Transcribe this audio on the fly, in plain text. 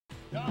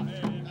The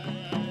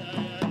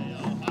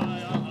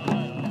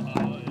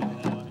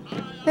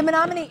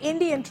Menominee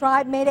Indian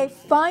tribe made a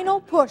final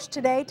push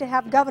today to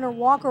have Governor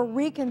Walker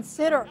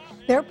reconsider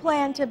their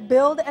plan to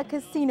build a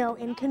casino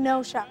in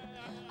Kenosha.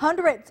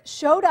 Hundreds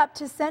showed up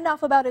to send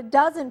off about a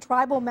dozen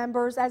tribal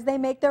members as they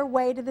make their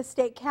way to the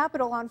state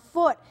capitol on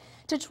foot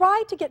to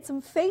try to get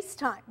some face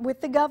time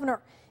with the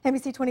governor.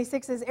 NBC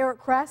 26's Eric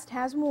Crest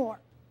has more.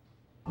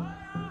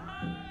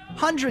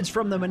 Hundreds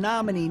from the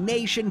Menominee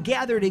Nation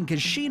gathered in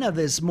Kashina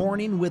this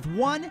morning with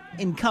one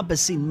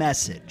encompassing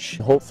message.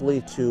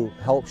 Hopefully to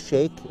help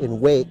shake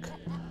and wake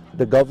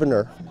the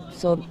governor,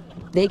 so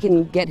they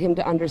can get him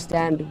to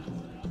understand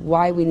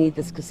why we need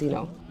this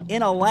casino.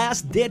 In a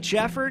last-ditch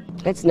effort,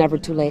 it's never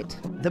too late.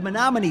 The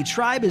Menominee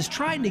tribe is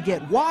trying to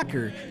get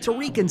Walker to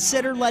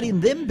reconsider letting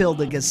them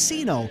build a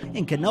casino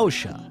in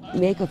Kenosha.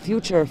 Make a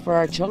future for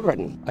our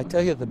children. I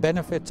tell you, the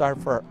benefits are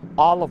for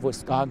all of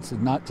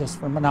Wisconsin, not just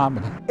for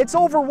Menominee. It's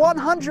over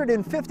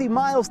 150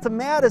 miles to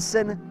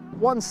Madison,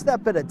 one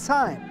step at a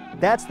time.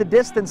 That's the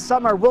distance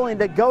some are willing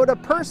to go to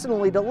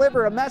personally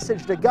deliver a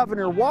message to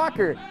Governor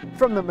Walker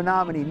from the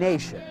Menominee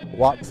Nation.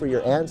 Walk for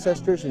your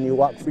ancestors and you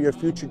walk for your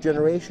future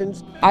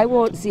generations. I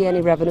won't see any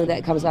revenue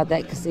that comes out of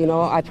that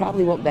casino. I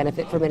probably won't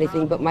benefit from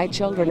anything, but my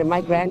children and my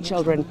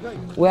grandchildren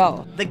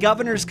will. The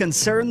governor's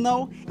concerned,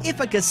 though, if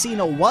a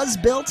casino was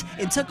built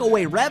and took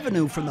away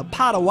revenue from the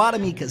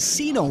Potawatomi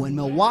Casino in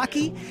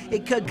Milwaukee,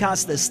 it could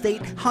cost the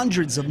state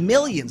hundreds of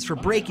millions for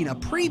breaking a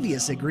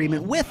previous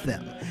agreement with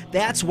them.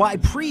 That's why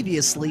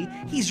previously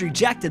he's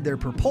rejected their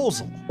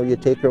proposal. You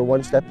take her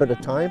one step at a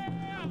time,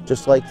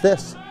 just like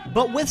this.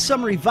 But with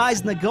some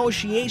revised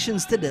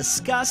negotiations to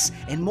discuss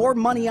and more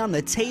money on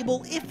the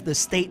table if the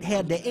state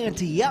had to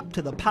ante up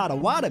to the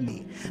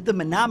Potawatomi, the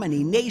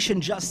Menominee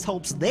Nation just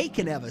hopes they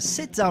can have a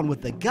sit-down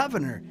with the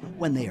governor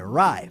when they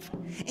arrive.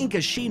 In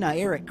Kashina,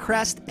 Eric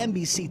Crest,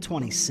 NBC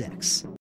 26.